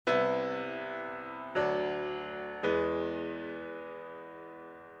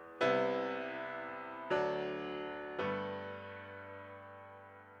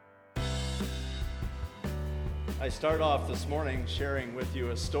I start off this morning sharing with you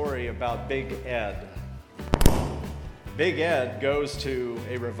a story about Big Ed. Big Ed goes to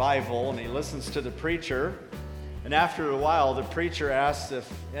a revival and he listens to the preacher, and after a while the preacher asks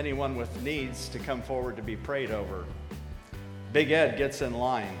if anyone with needs to come forward to be prayed over. Big Ed gets in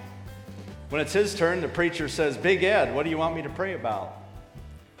line. When it's his turn, the preacher says, "Big Ed, what do you want me to pray about?"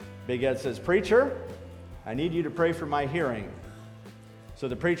 Big Ed says, "Preacher, I need you to pray for my hearing." So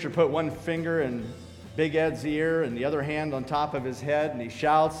the preacher put one finger in Big Ed's ear and the other hand on top of his head, and he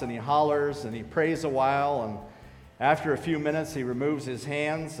shouts and he hollers and he prays a while, and after a few minutes he removes his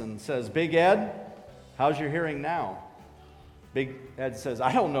hands and says, "Big Ed, how's your hearing now?" Big Ed says,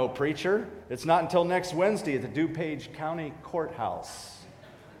 "I don't know, preacher. It's not until next Wednesday at the DuPage County Courthouse."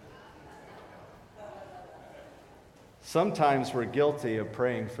 Sometimes we're guilty of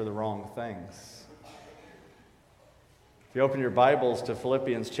praying for the wrong things. If you open your Bibles to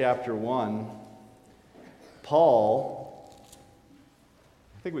Philippians chapter 1, Paul,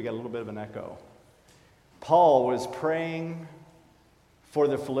 I think we got a little bit of an echo. Paul was praying for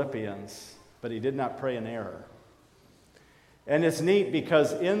the Philippians, but he did not pray in error. And it's neat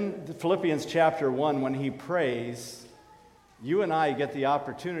because in Philippians chapter 1, when he prays, you and I get the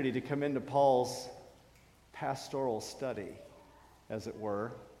opportunity to come into Paul's pastoral study, as it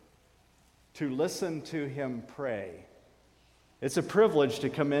were, to listen to him pray. It's a privilege to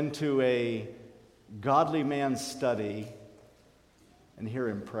come into a godly man's study and hear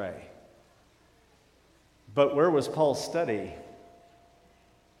him pray. But where was Paul's study?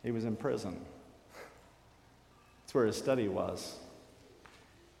 He was in prison. That's where his study was.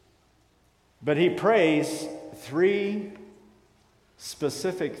 But he prays three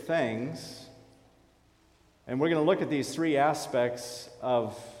specific things, and we're going to look at these three aspects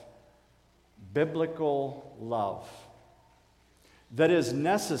of biblical love that is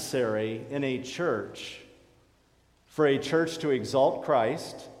necessary in a church for a church to exalt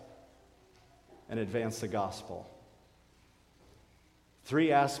Christ and advance the gospel. Three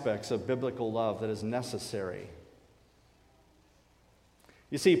aspects of biblical love that is necessary.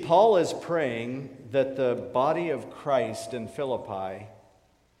 You see, Paul is praying that the body of Christ in Philippi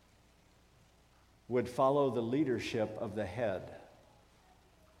would follow the leadership of the head.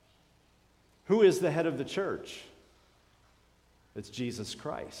 Who is the head of the church? It's Jesus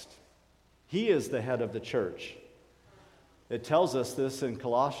Christ. He is the head of the church. It tells us this in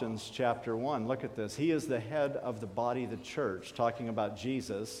Colossians chapter 1. Look at this. He is the head of the body, the church, talking about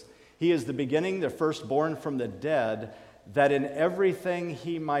Jesus. He is the beginning, the firstborn from the dead, that in everything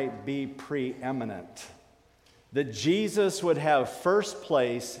he might be preeminent. That Jesus would have first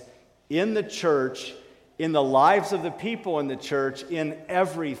place in the church, in the lives of the people in the church, in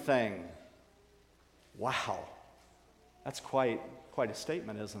everything. Wow. That's quite a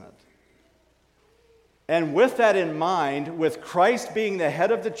statement, isn't it? And with that in mind, with Christ being the head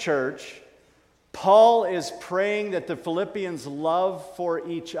of the church, Paul is praying that the Philippians' love for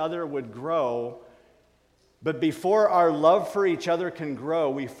each other would grow. But before our love for each other can grow,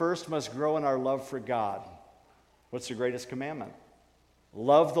 we first must grow in our love for God. What's the greatest commandment?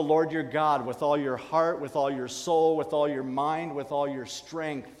 Love the Lord your God with all your heart, with all your soul, with all your mind, with all your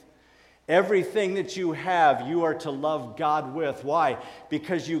strength. Everything that you have, you are to love God with. Why?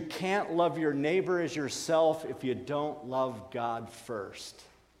 Because you can't love your neighbor as yourself if you don't love God first.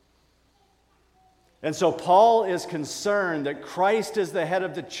 And so Paul is concerned that Christ is the head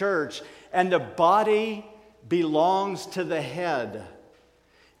of the church and the body belongs to the head.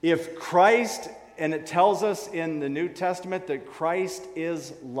 If Christ, and it tells us in the New Testament that Christ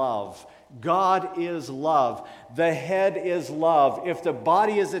is love. God is love. The head is love. If the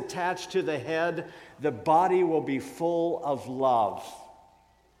body is attached to the head, the body will be full of love.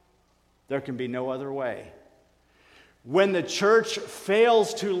 There can be no other way. When the church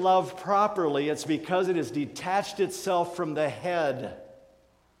fails to love properly, it's because it has detached itself from the head.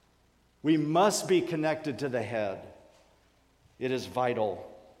 We must be connected to the head. It is vital.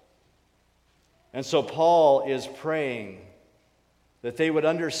 And so Paul is praying that they would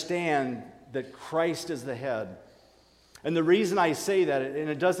understand that Christ is the head. And the reason I say that, and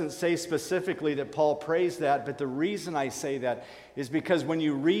it doesn't say specifically that Paul prays that, but the reason I say that is because when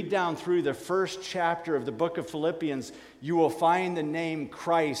you read down through the first chapter of the book of Philippians, you will find the name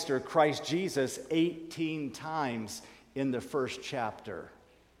Christ or Christ Jesus 18 times in the first chapter.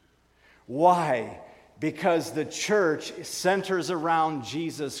 Why? Because the church centers around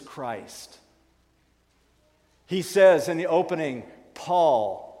Jesus Christ. He says in the opening,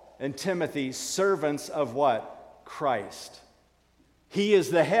 Paul and Timothy, servants of what? Christ. He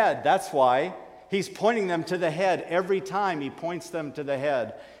is the head. That's why he's pointing them to the head. Every time he points them to the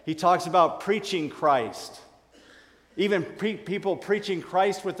head. He talks about preaching Christ. Even people preaching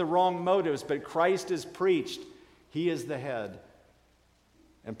Christ with the wrong motives, but Christ is preached. He is the head.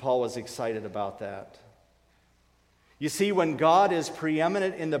 And Paul was excited about that. You see, when God is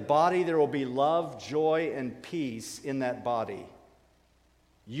preeminent in the body, there will be love, joy, and peace in that body.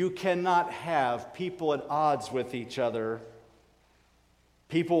 You cannot have people at odds with each other.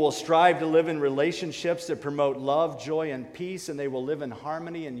 People will strive to live in relationships that promote love, joy, and peace, and they will live in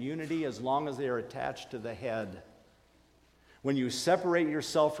harmony and unity as long as they are attached to the head. When you separate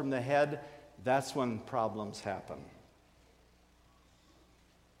yourself from the head, that's when problems happen.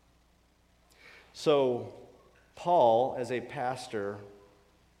 So, Paul, as a pastor,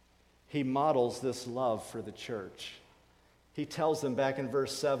 he models this love for the church. He tells them back in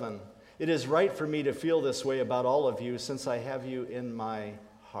verse 7, "It is right for me to feel this way about all of you since I have you in my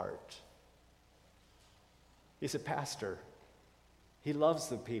heart." He's a pastor. He loves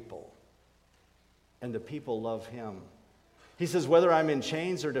the people, and the people love him. He says, whether I'm in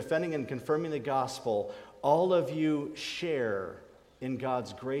chains or defending and confirming the gospel, all of you share in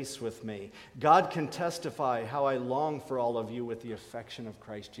God's grace with me. God can testify how I long for all of you with the affection of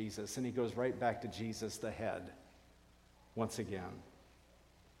Christ Jesus. And he goes right back to Jesus, the head, once again.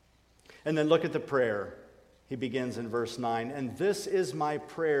 And then look at the prayer. He begins in verse 9. "And this is my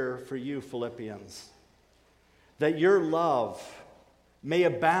prayer for you, Philippians, that your love may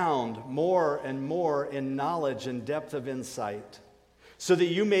abound more and more in knowledge and depth of insight, so that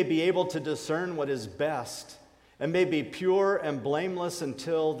you may be able to discern what is best and may be pure and blameless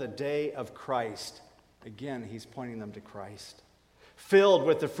until the day of Christ." Again, he's pointing them to Christ. "Filled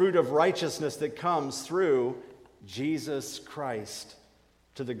with the fruit of righteousness that comes through Jesus Christ,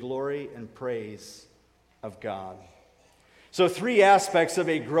 to the glory and praise of God." So 3 aspects of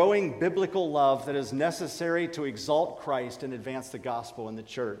a growing biblical love that is necessary to exalt Christ and advance the gospel in the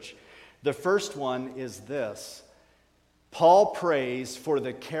church. The first one is this: Paul prays for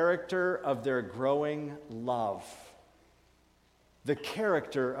the character of their growing love. The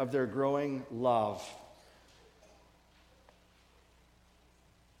character of their growing love.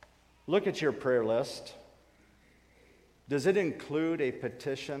 Look at your prayer list. Does it include a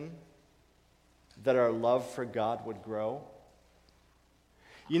petition that our love for God would grow?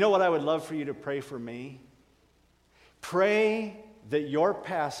 You know what I would love for you to pray for me? Pray that your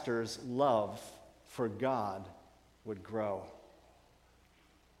pastor's love for God would grow.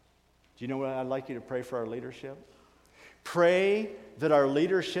 Do you know what I'd like you to pray for our leadership? Pray that our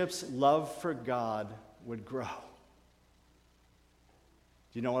leadership's love for God would grow.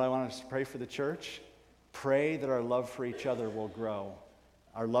 Do you know what I want us to pray for the church? Pray that our love for each other will grow.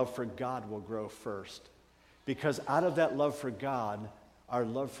 Our love for God will grow first. Because out of that love for God, our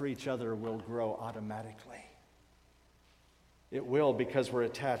love for each other will grow automatically. It will, because we're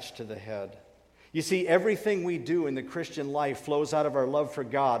attached to the head. You see, everything we do in the Christian life flows out of our love for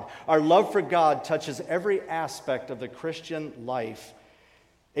God. Our love for God touches every aspect of the Christian life.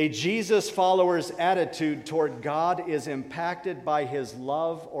 A Jesus follower's attitude toward God is impacted by his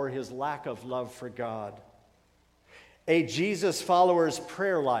love or his lack of love for God. A Jesus follower's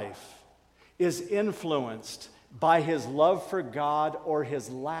prayer life is influenced by his love for God or his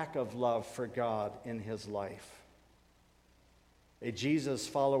lack of love for God in his life. A Jesus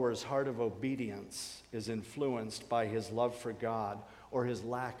follower's heart of obedience is influenced by his love for God or his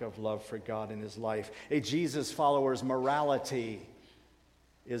lack of love for God in his life. A Jesus follower's morality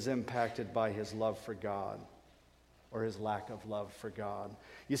is impacted by his love for God or his lack of love for God.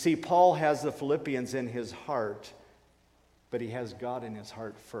 You see, Paul has the Philippians in his heart, but he has God in his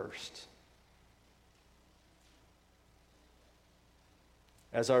heart first.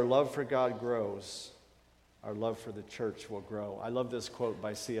 As our love for God grows, our love for the church will grow. I love this quote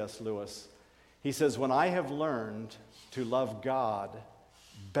by C.S. Lewis. He says, "When I have learned to love God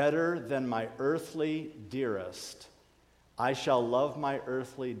better than my earthly dearest, I shall love my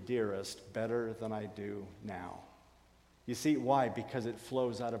earthly dearest better than I do now." You see, why? Because it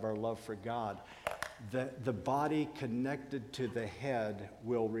flows out of our love for God. The body connected to the head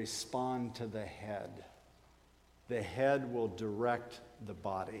will respond to the head. The head will direct the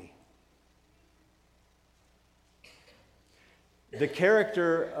body. The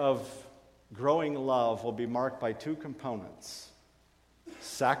character of growing love will be marked by 2 components: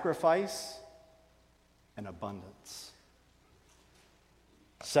 sacrifice and abundance.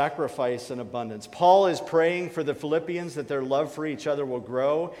 Sacrifice and abundance. Paul is praying for the Philippians that their love for each other will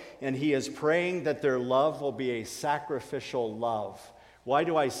grow, and he is praying that their love will be a sacrificial love. Why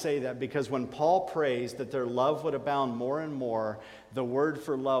do I say that? Because when Paul prays that their love would abound more and more, the word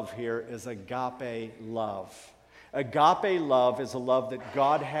for love here is agape love. Agape love is a love that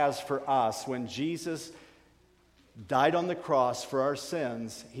God has for us when Jesus died on the cross for our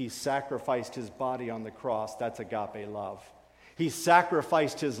sins. He sacrificed his body on the cross. That's agape love. He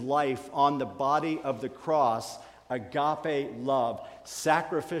sacrificed his life on the body of the cross. Agape love,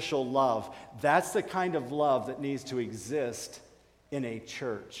 sacrificial love. That's the kind of love that needs to exist in a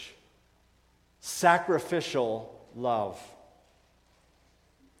church. Sacrificial love.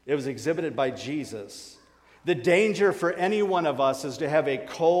 It was exhibited by Jesus. The danger for any one of us is to have a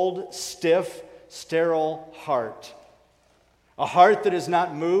cold, stiff, sterile heart. A heart that is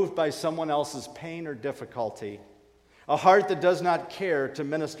not moved by someone else's pain or difficulty. A heart that does not care to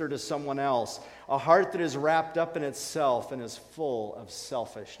minister to someone else. A heart that is wrapped up in itself and is full of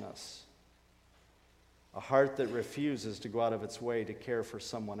selfishness. A heart that refuses to go out of its way to care for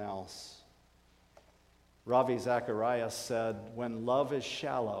someone else. Ravi Zacharias said, when love is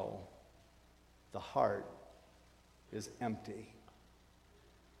shallow, the heart is empty.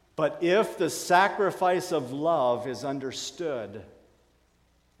 But if the sacrifice of love is understood,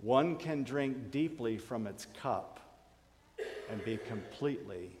 one can drink deeply from its cup and be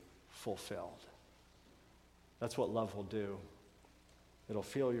completely fulfilled. That's what love will do. It'll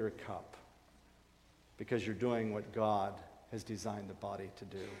fill your cup because you're doing what God has designed the body to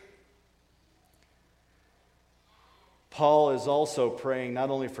do. Paul is also praying not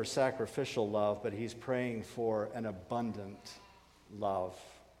only for sacrificial love, but he's praying for an abundant love.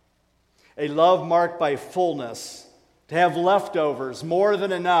 A love marked by fullness, to have leftovers, more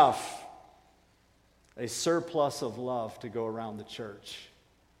than enough. A surplus of love to go around the church.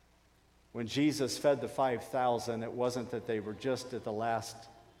 When Jesus fed the 5,000, it wasn't that they were just at the last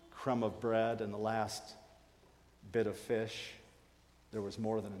crumb of bread and the last bit of fish. There was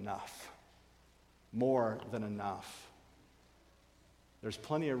more than enough. More than enough. There's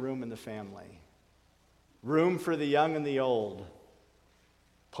plenty of room in the family. Room for the young and the old.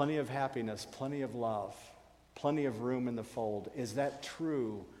 Plenty of happiness, plenty of love, plenty of room in the fold. Is that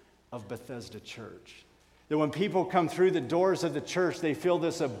true of Bethesda Church? That when people come through the doors of the church, they feel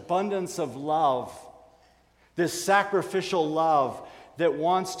this abundance of love, this sacrificial love that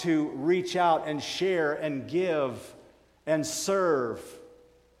wants to reach out and share and give and serve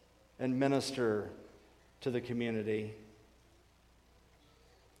and minister to the community.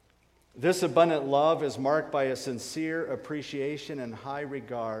 This abundant love is marked by a sincere appreciation and high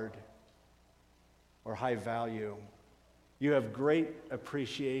regard or high value. You have great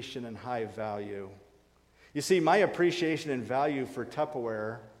appreciation and high value. You see, my appreciation and value for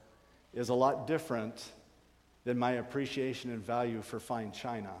Tupperware is a lot different than my appreciation and value for fine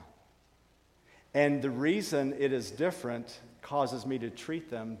china. And the reason it is different causes me to treat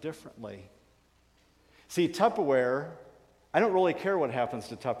them differently. See, Tupperware, I don't really care what happens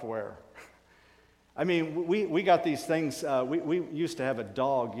to Tupperware. I mean, we got these things, we used to have a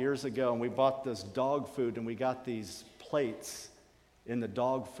dog years ago, and we bought this dog food, and we got these plates in the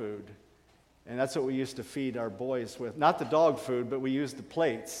dog food. And that's what we used to feed our boys with. Not the dog food, but we used the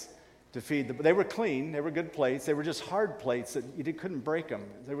plates to feed them. They were clean, they were good plates, they were just hard plates that you couldn't break them.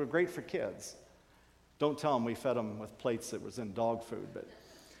 They were great for kids. Don't tell them we fed them with plates that was in dog food,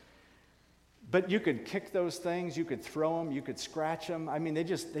 but you could kick those things, you could throw them, you could scratch them. I mean, they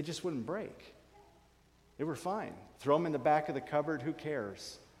just wouldn't break. They were fine. Throw them in the back of the cupboard, who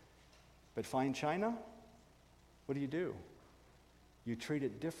cares? But fine china, what do? You treat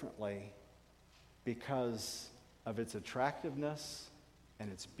it differently because of its attractiveness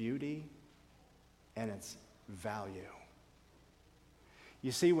and its beauty and its value.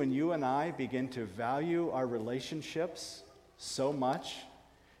 You see, when you and I begin to value our relationships so much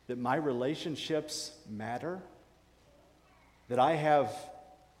that my relationships matter, that I have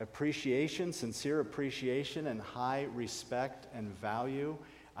appreciation, sincere appreciation, and high respect and value,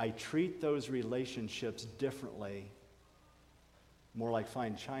 I treat those relationships differently, more like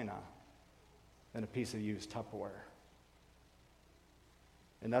fine china than a piece of used Tupperware.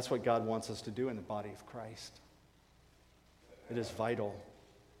 And that's what God wants us to do in the body of Christ. It is vital.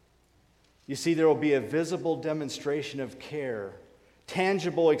 You see, there will be a visible demonstration of care,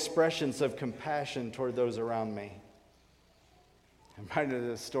 tangible expressions of compassion toward those around me. I'm reminded of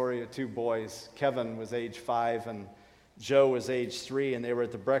the story of two boys. Kevin was age 5 and Joe was age 3, and they were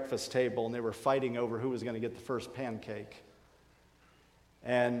at the breakfast table and they were fighting over who was going to get the first pancake.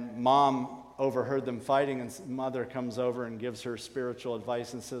 And mom overheard them fighting, and mother comes over and gives her spiritual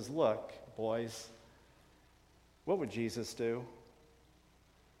advice and says, "Look, boys, what would Jesus do?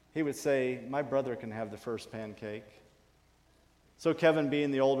 He would say, my brother can have the first pancake." So Kevin,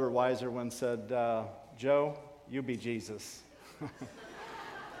 being the older, wiser one, said, "Joe, you be Jesus."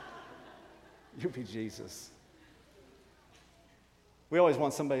 You be Jesus. We always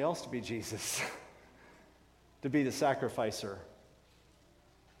want somebody else to be Jesus. to be the sacrificer.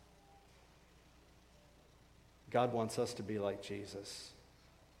 God wants us to be like Jesus.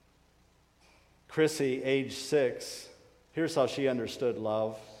 Chrissy, age 6, here's how she understood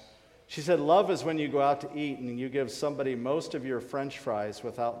love. She said, love is when you go out to eat and you give somebody most of your French fries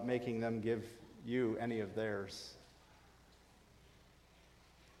without making them give you any of theirs.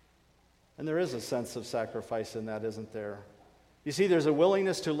 And there is a sense of sacrifice in that, isn't there? You see, there's a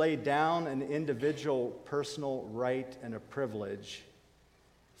willingness to lay down an individual personal right and a privilege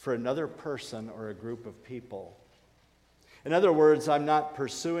for another person or a group of people. In other words, I'm not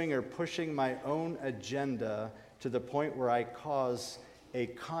pursuing or pushing my own agenda to the point where I cause a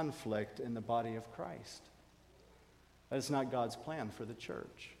conflict in the body of Christ. That is not God's plan for the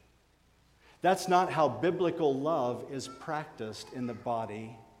church. That's not how biblical love is practiced in the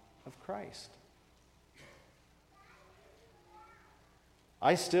body of Christ.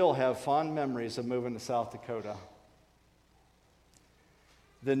 I still have fond memories of moving to South Dakota.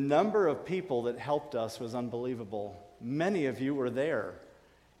 The number of people that helped us was unbelievable. Many of you were there.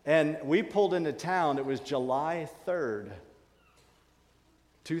 And we pulled into town, it was July 3rd,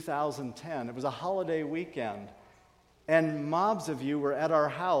 2010. It was a holiday weekend. And mobs of you were at our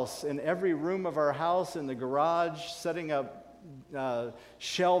house, in every room of our house, in the garage, setting up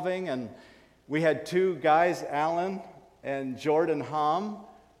shelving. And we had 2 guys, Alan and Jordan Hom,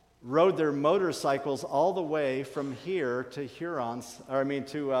 rode their motorcycles all the way from here to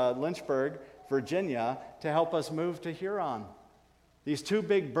Lynchburg, Virginia, to help us move to Huron. These 2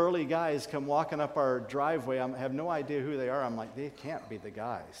 big burly guys come walking up our driveway. I have no idea who they are. I'm like, they can't be the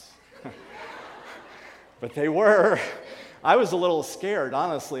guys. But they were. I was a little scared,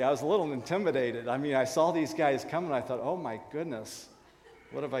 honestly. I was a little intimidated. I mean, I saw these guys come and I thought, oh my goodness,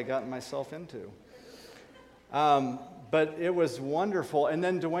 what have I gotten myself into? But it was wonderful. And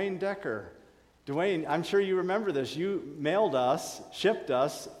then Dwayne Decker. Dwayne, I'm sure you remember this. You shipped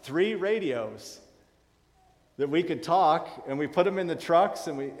us 3 radios that we could talk, and we put them in the trucks,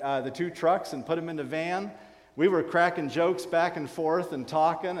 and the 2 trucks, and put them in the van. We were cracking jokes back and forth and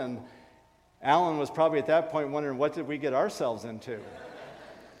talking, and Alan was probably at that point wondering, what did we get ourselves into?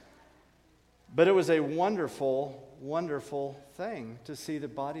 But it was a wonderful, wonderful thing to see the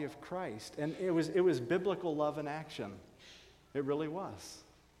body of Christ. And it was biblical love in action. It really was.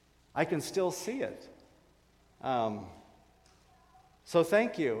 I can still see it. So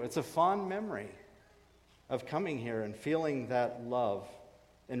thank you. It's a fond memory of coming here and feeling that love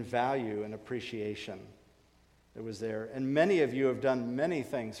and value and appreciation that was there. And many of you have done many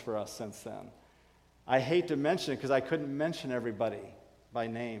things for us since then. I hate to mention it because I couldn't mention everybody by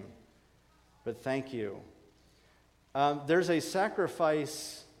name. But thank you. There's a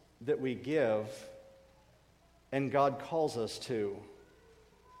sacrifice that we give and God calls us to.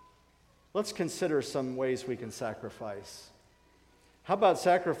 Let's consider some ways we can sacrifice. How about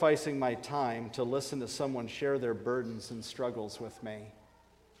sacrificing my time to listen to someone share their burdens and struggles with me?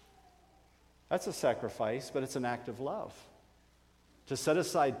 That's a sacrifice, but it's an act of love. To set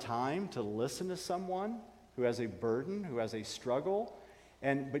aside time to listen to someone who has a burden, who has a struggle,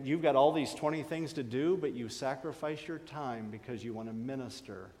 but you've got all these 20 things to do, but you sacrifice your time because you want to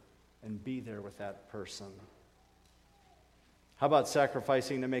minister and be there with that person. How about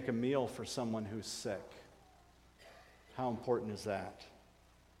sacrificing to make a meal for someone who's sick? How important is that?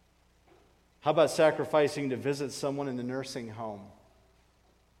 How about sacrificing to visit someone in the nursing home?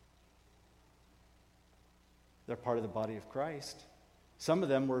 They're part of the body of Christ. Some of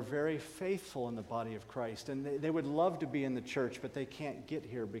them were very faithful in the body of Christ, and they would love to be in the church, but they can't get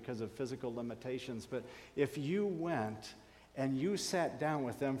here because of physical limitations. But if you went and you sat down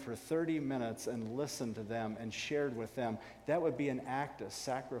with them for 30 minutes and listened to them and shared with them, that would be an act of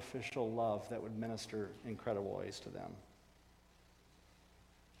sacrificial love that would minister incredible ways to them.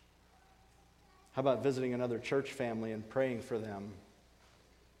 How about visiting another church family and praying for them?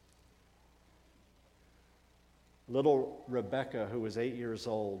 Little Rebecca, who was 8 years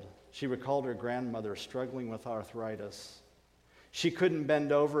old, she recalled her grandmother struggling with arthritis. She couldn't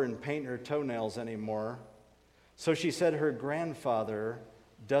bend over and paint her toenails anymore, so she said her grandfather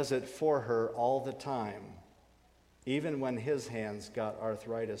does it for her all the time, even when his hands got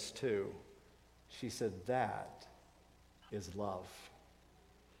arthritis too. She said, that is love.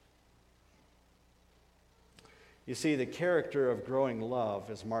 You see, the character of growing love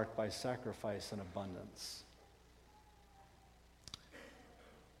is marked by sacrifice and abundance.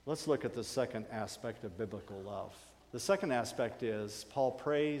 Let's look at the second aspect of biblical love. The second aspect is Paul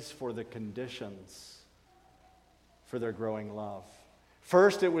prays for the conditions for their growing love.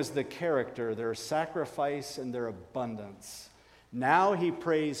 First, it was the character, their sacrifice and their abundance. Now he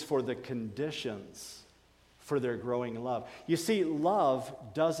prays for the conditions for their growing love. You see, love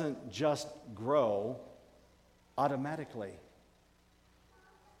doesn't just grow automatically.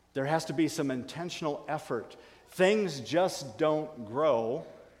 There has to be some intentional effort. Things just don't grow.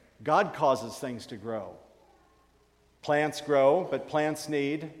 God causes things to grow. Plants grow, but plants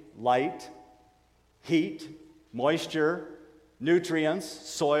need light, heat, moisture, nutrients,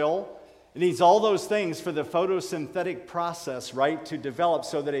 soil. It needs all those things for the photosynthetic process, right, to develop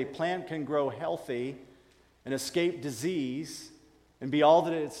so that a plant can grow healthy and escape disease and be all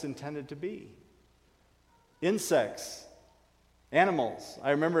that it's intended to be. Insects, animals.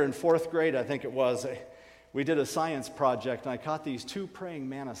 I remember in 4th grade, I think it was, we did a science project, and I caught these 2 praying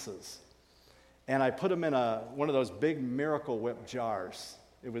mantises. And I put them in one of those big Miracle Whip jars.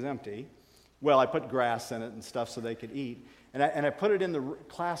 It was empty. Well, I put grass in it and stuff so they could eat. And I put it in the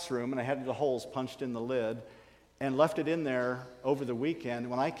classroom, and I had the holes punched in the lid, and left it in there over the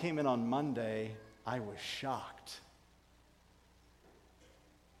weekend. When I came in on Monday, I was shocked.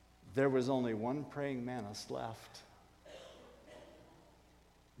 There was only 1 praying mantis left.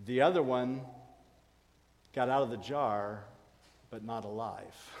 The other one got out of the jar, but not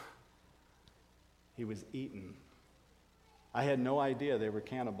alive. He was eaten. I had no idea they were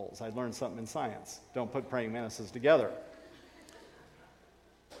cannibals. I learned something in science. Don't put praying mantises together.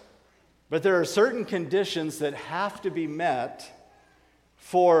 But there are certain conditions that have to be met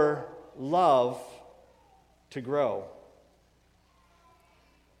for love to grow.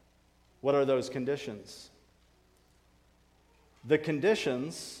 What are those conditions? The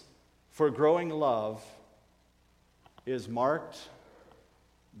conditions for growing love is marked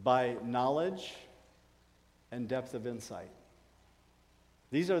by knowledge and depth of insight.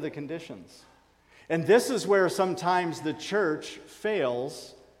 These are the conditions. And this is where sometimes the church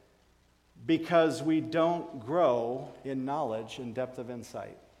fails because we don't grow in knowledge and depth of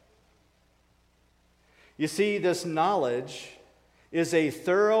insight. You see, this knowledge is a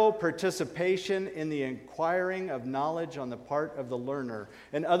thorough participation in the acquiring of knowledge on the part of the learner.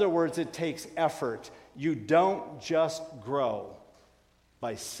 In other words, it takes effort. You don't just grow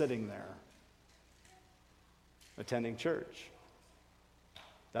by sitting there, attending church.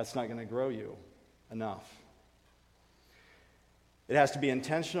 That's not going to grow you enough. It has to be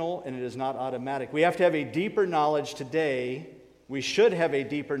intentional, and it is not automatic. We have to have a deeper knowledge today. We should have a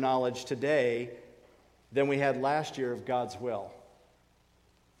deeper knowledge today than we had last year of God's will.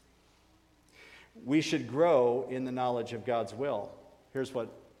 We should grow in the knowledge of God's will. Here's what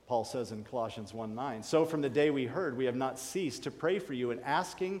Paul says in Colossians 1:9. So from the day we heard, we have not ceased to pray for you and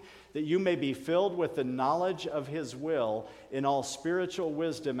asking that you may be filled with the knowledge of his will in all spiritual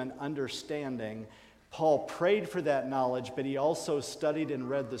wisdom and understanding. Paul prayed for that knowledge, but he also studied and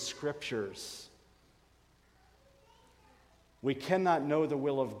read the scriptures. We cannot know the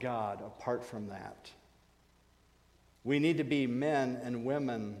will of God apart from that. We need to be men and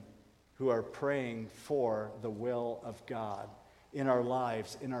women who are praying for the will of God in our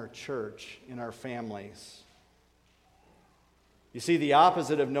lives, in our church, in our families. You see, the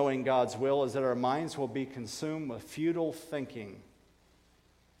opposite of knowing God's will is that our minds will be consumed with futile thinking.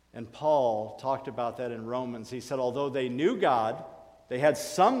 And Paul talked about that in Romans. He said, although they knew God, they had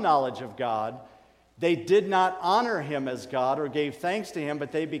some knowledge of God, they did not honor him as God or gave thanks to him,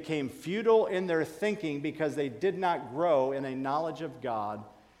 but they became futile in their thinking because they did not grow in a knowledge of God,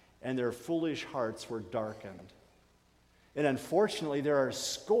 and their foolish hearts were darkened. And unfortunately, there are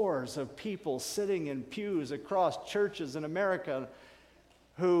scores of people sitting in pews across churches in America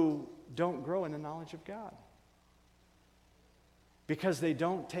who don't grow in the knowledge of God because they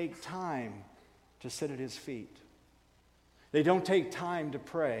don't take time to sit at his feet. They don't take time to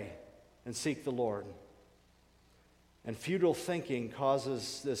pray and seek the Lord. And futile thinking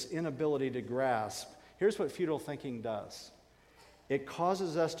causes this inability to grasp. Here's what futile thinking does. It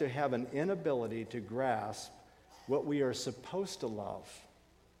causes us to have an inability to grasp what we are supposed to love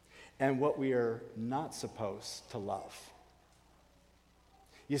and what we are not supposed to love.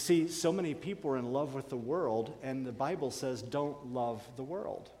 You see, so many people are in love with the world, and the Bible says, don't love the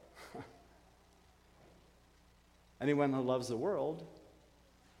world. Anyone who loves the world,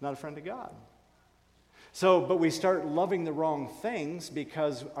 not a friend of God. But we start loving the wrong things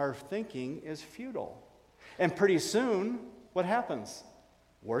because our thinking is futile. And pretty soon, what happens?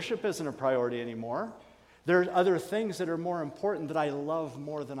 Worship isn't a priority anymore. There are other things that are more important that I love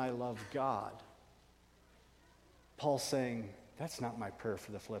more than I love God. Paul's saying, that's not my prayer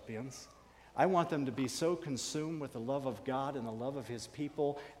for the Philippians. I want them to be so consumed with the love of God and the love of his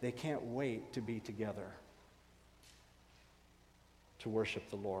people, they can't wait to be together to worship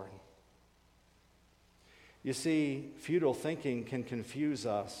the Lord. You see, futile thinking can confuse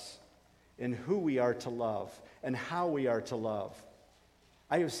us in who we are to love and how we are to love.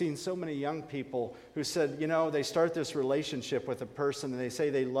 I have seen so many young people who said, they start this relationship with a person and they say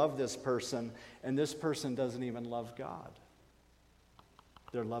they love this person, and this person doesn't even love God.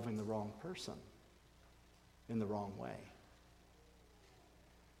 They're loving the wrong person in the wrong way.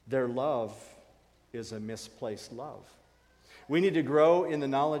 Their love is a misplaced love. We need to grow in the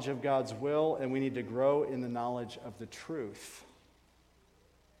knowledge of God's will, and we need to grow in the knowledge of the truth.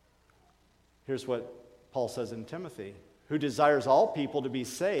 Here's what Paul says in Timothy, who desires all people to be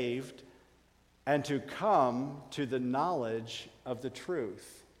saved and to come to the knowledge of the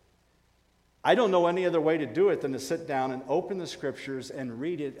truth. I don't know any other way to do it than to sit down and open the scriptures and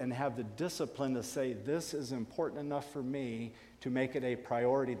read it and have the discipline to say, this is important enough for me to make it a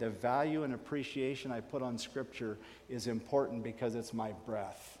priority. The value and appreciation I put on scripture is important because it's my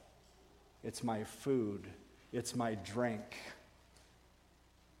breath, it's my food, it's my drink.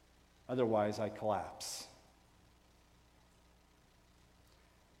 Otherwise, I collapse.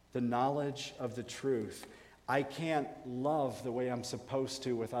 The knowledge of the truth. I can't love the way I'm supposed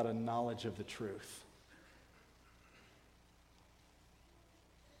to without a knowledge of the truth.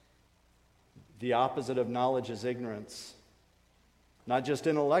 The opposite of knowledge is ignorance. Not just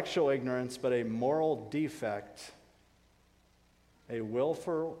intellectual ignorance, but a moral defect, a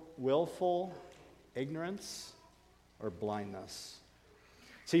willful ignorance or blindness.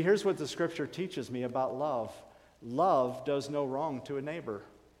 See, here's what the scripture teaches me about love. Love does no wrong to a neighbor.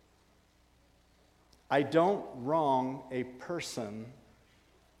 I don't wrong a person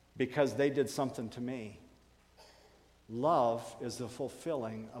because they did something to me. Love is the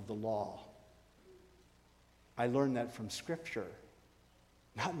fulfilling of the law. I learned that from Scripture,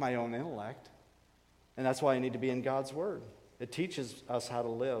 not my own intellect. And that's why I need to be in God's Word. It teaches us how to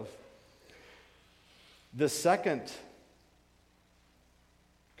live. The second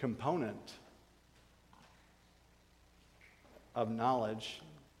component of knowledge,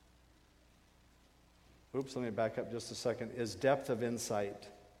 let me back up just a second, is depth of insight.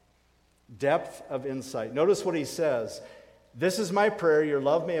 Depth of insight. Notice what he says. This is my prayer, your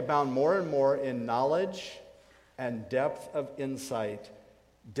love may abound more and more in knowledge and depth of insight.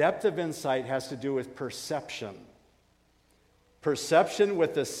 Depth of insight has to do with perception. Perception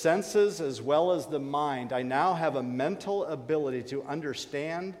with the senses as well as the mind. I now have a mental ability to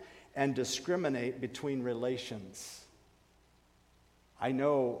understand and discriminate between relations. I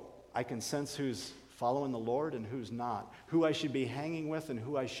know I can sense who's following the Lord and who's not, who I should be hanging with and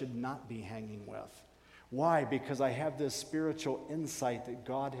who I should not be hanging with. Why? Because I have this spiritual insight that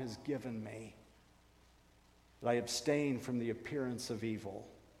God has given me, that I abstain from the appearance of evil,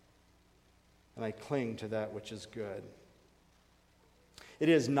 and I cling to that which is good. It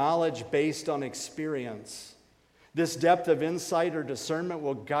is knowledge based on experience. This depth of insight or discernment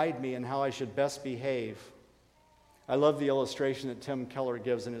will guide me in how I should best behave. I love the illustration that Tim Keller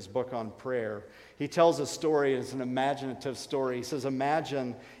gives in his book on prayer. He tells a story, it's an imaginative story. He says,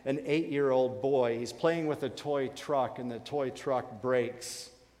 imagine an 8-year-old boy. He's playing with a toy truck, and the toy truck breaks.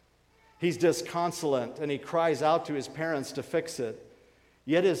 He's disconsolate, and he cries out to his parents to fix it.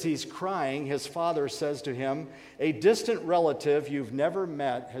 Yet as he's crying, his father says to him, a distant relative you've never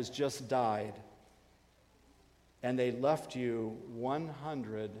met has just died, and they left you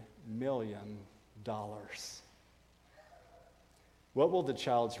 $100 million. What will the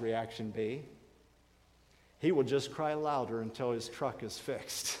child's reaction be? He will just cry louder until his truck is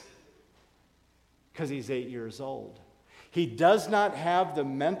fixed because he's 8 years old. He does not have the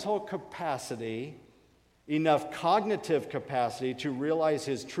mental capacity, enough cognitive capacity to realize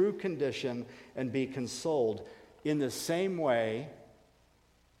his true condition and be consoled. In the same way,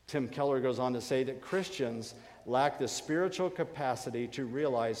 Tim Keller goes on to say that Christians lack the spiritual capacity to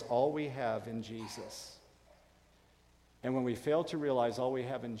realize all we have in Jesus. And when we fail to realize all we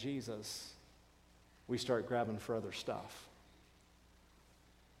have in Jesus, we start grabbing for other stuff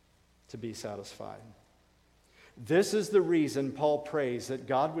to be satisfied. This is the reason Paul prays that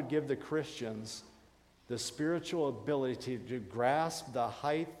God would give the Christians the spiritual ability to grasp the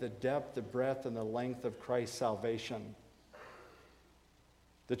height, the depth, the breadth, and the length of Christ's salvation.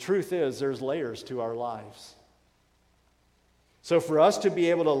 The truth is, there's layers to our lives. So for us to be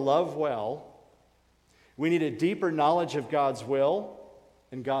able to love well, we need a deeper knowledge of God's will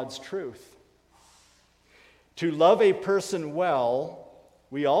and God's truth. To love a person well,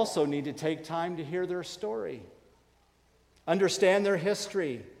 we also need to take time to hear their story, understand their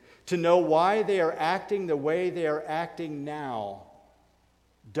history, to know why they are acting the way they are acting now.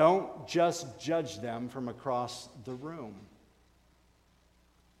 Don't just judge them from across the room.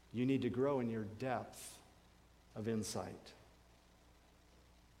 You need to grow in your depth of insight.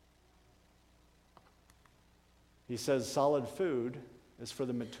 He says solid food is for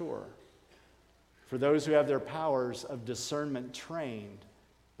the mature, for those who have their powers of discernment trained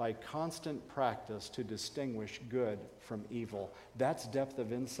by constant practice to distinguish good from evil. That's depth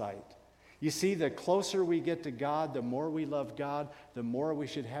of insight. You see, the closer we get to God, the more we love God, the more we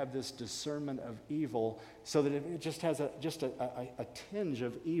should have this discernment of evil, so that if it just has a tinge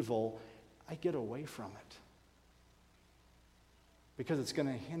of evil, I get away from it. Because it's going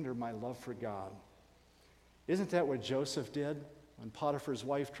to hinder my love for God. Isn't that what Joseph did when Potiphar's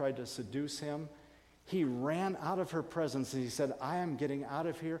wife tried to seduce him? He ran out of her presence and he said, I am getting out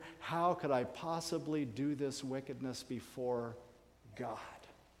of here. How could I possibly do this wickedness before God?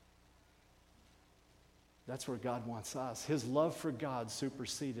 That's where God wants us. His love for God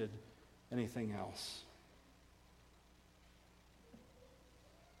superseded anything else.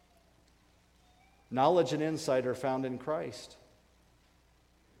 Knowledge and insight are found in Christ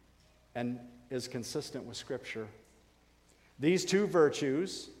and is consistent with Scripture. These two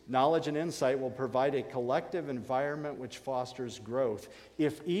virtues, knowledge and insight, will provide a collective environment which fosters growth.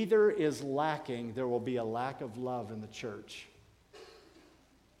 If either is lacking, there will be a lack of love in the church.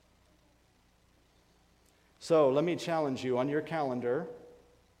 So let me challenge you on your calendar.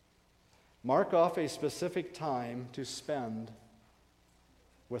 Mark off a specific time to spend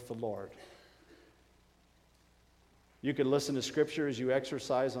with the Lord. You could listen to Scripture as you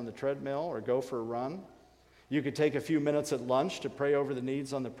exercise on the treadmill or go for a run. You could take a few minutes at lunch to pray over the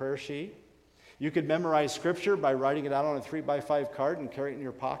needs on the prayer sheet. You could memorize Scripture by writing it out on a 3x5 card and carry it in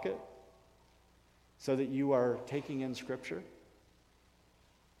your pocket so that you are taking in Scripture.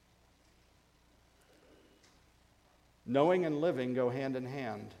 Knowing and living go hand in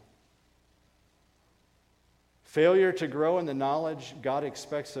hand. Failure to grow in the knowledge God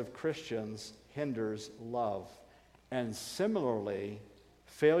expects of Christians hinders love. And similarly,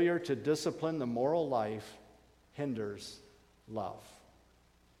 failure to discipline the moral life hinders love.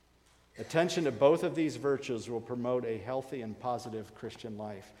 Attention to both of these virtues will promote a healthy and positive Christian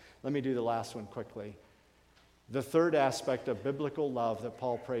life. Let me do the last one quickly. The third aspect of biblical love that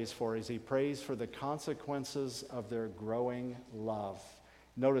Paul prays for is he prays for the consequences of their growing love.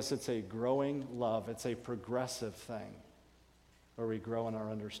 Notice it's a growing love. It's a progressive thing where we grow in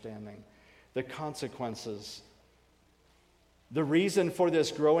our understanding. The consequences. The reason for this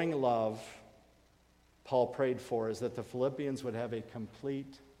growing love Paul prayed for is that the Philippians would have a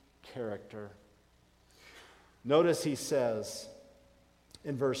complete character. Notice he says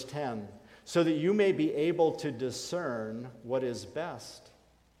in verse 10, so that you may be able to discern what is best,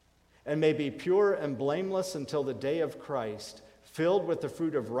 and may be pure and blameless until the day of Christ, filled with the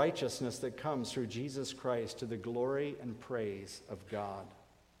fruit of righteousness that comes through Jesus Christ to the glory and praise of God.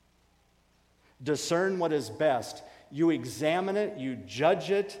 Discern what is best. You examine it, you judge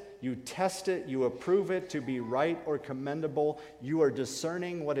it, you test it, you approve it to be right or commendable. You are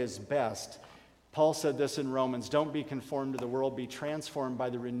discerning what is best. Paul said this in Romans, don't be conformed to the world, be transformed by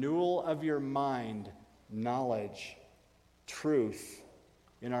the renewal of your mind, knowledge, truth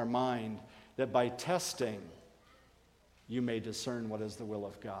in our mind, that by testing you may discern what is the will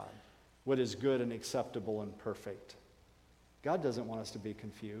of God, what is good and acceptable and perfect. God doesn't want us to be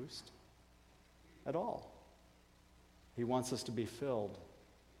confused at all. He wants us to be filled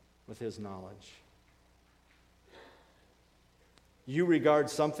with his knowledge. You regard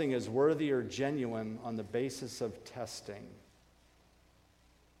something as worthy or genuine on the basis of testing.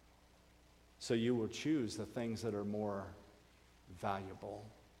 So you will choose the things that are more valuable.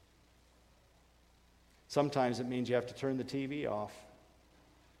 Sometimes it means you have to turn the TV off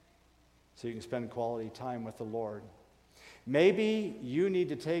so you can spend quality time with the Lord. Maybe you need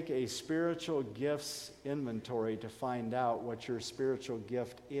to take a spiritual gifts inventory to find out what your spiritual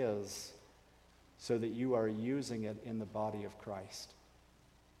gift is so that you are using it in the body of Christ.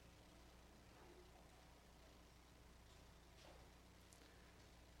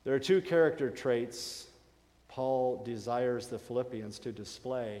 There are two character traits Paul desires the Philippians to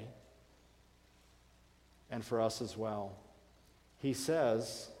display, and for us as well. He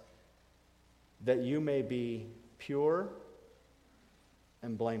says that you may be pure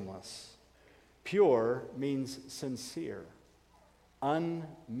and blameless. Pure means sincere,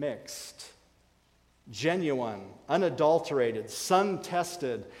 unmixed, genuine, unadulterated,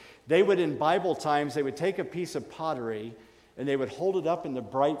 sun-tested. They would, in Bible times, they would take a piece of pottery and they would hold it up in the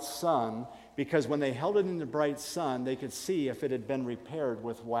bright sun, because when they held it in the bright sun, they could see if it had been repaired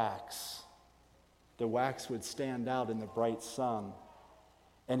with wax. The wax would stand out in the bright sun.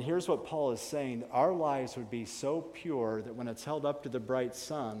 And here's what Paul is saying. Our lives would be so pure that when it's held up to the bright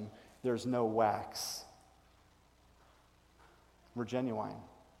sun, there's no wax. We're genuine.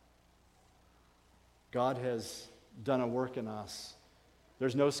 God has done a work in us.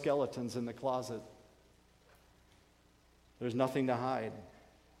 There's no skeletons in the closet. There's nothing to hide.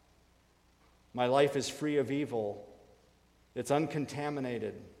 My life is free of evil. It's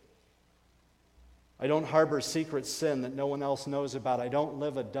uncontaminated. I don't harbor secret sin that no one else knows about. I don't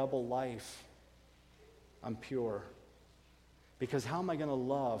live a double life. I'm pure. Because how am I going to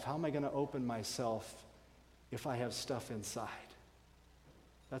love? How am I going to open myself if I have stuff inside?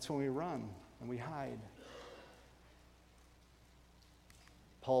 That's when we run and we hide.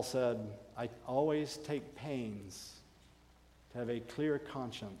 Paul said, I always take pains to have a clear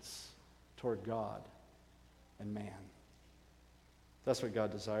conscience toward God and man. That's what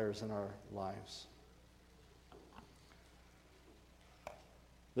God desires in our lives.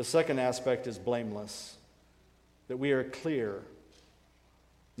 The second aspect is blameless, that we are clear,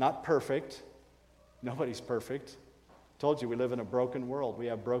 not perfect. Nobody's perfect. I told you we live in a broken world. We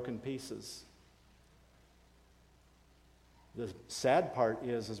have broken pieces. The sad part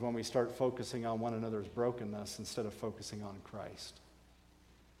is when we start focusing on one another's brokenness instead of focusing on Christ.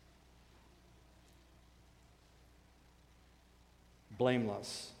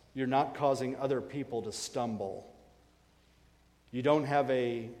 Blameless. You're not causing other people to stumble. You don't have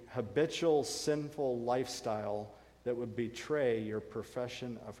a habitual sinful lifestyle that would betray your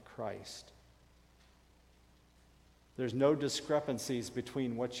profession of Christ. There's no discrepancies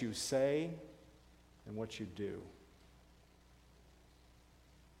between what you say and what you do.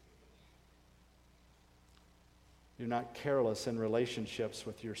 You're not careless in relationships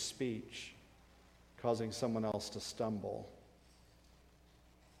with your speech, causing someone else to stumble.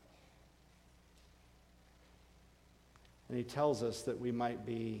 And he tells us that we might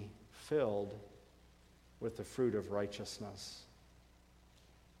be filled with the fruit of righteousness.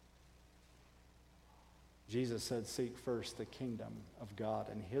 Jesus said, seek first the kingdom of God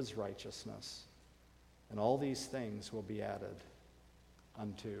and his righteousness, and all these things will be added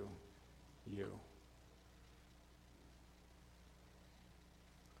unto you.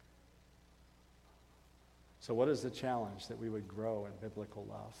 So what is the challenge? That we would grow in biblical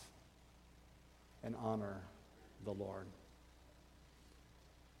love and honor the Lord.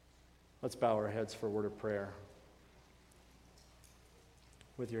 Let's bow our heads for a word of prayer.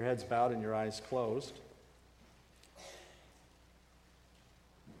 With your heads bowed and your eyes closed,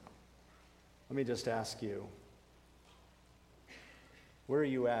 let me just ask you, where are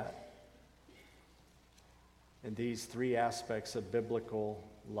you at in these three aspects of biblical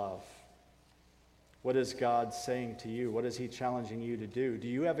love? What is God saying to you? What is he challenging you to do? Do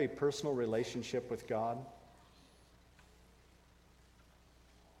you have a personal relationship with God?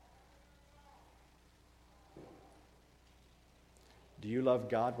 Do you love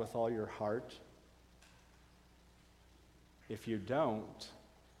God with all your heart? If you don't,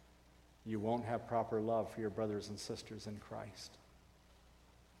 you won't have proper love for your brothers and sisters in Christ,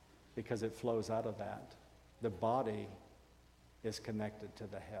 because it flows out of that. The body is connected to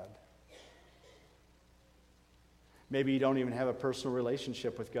the head. Maybe you don't even have a personal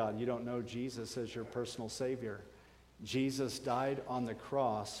relationship with God. You don't know Jesus as your personal Savior. Jesus died on the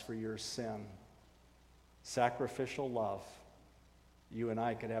cross for your sin. Sacrificial love. You and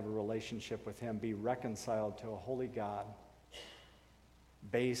I could have a relationship with him, be reconciled to a holy God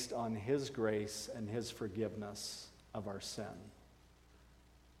based on his grace and his forgiveness of our sin.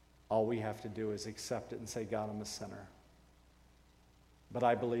 All we have to do is accept it and say, God, I'm a sinner. But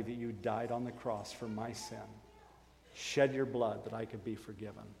I believe that you died on the cross for my sin. Shed your blood that I could be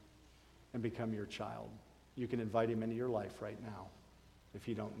forgiven and become your child. You can invite him into your life right now if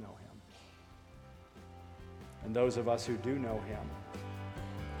you don't know him. And those of us who do know him,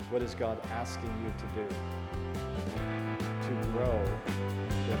 what is God asking you to do? To grow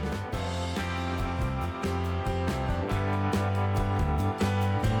biblically.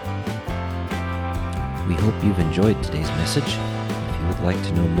 We hope you've enjoyed today's message. If you would like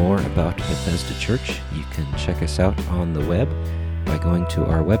to know more about Bethesda Church, you can check us out on the web by going to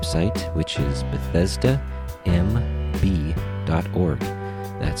our website, which is BethesdaMB.org.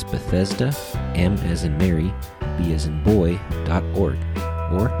 That's Bethesda, M as in Mary, B as in boy.org.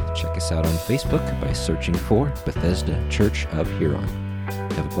 Or check us out on Facebook by searching for Bethesda Church of Huron.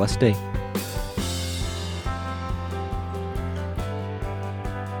 Have a blessed day.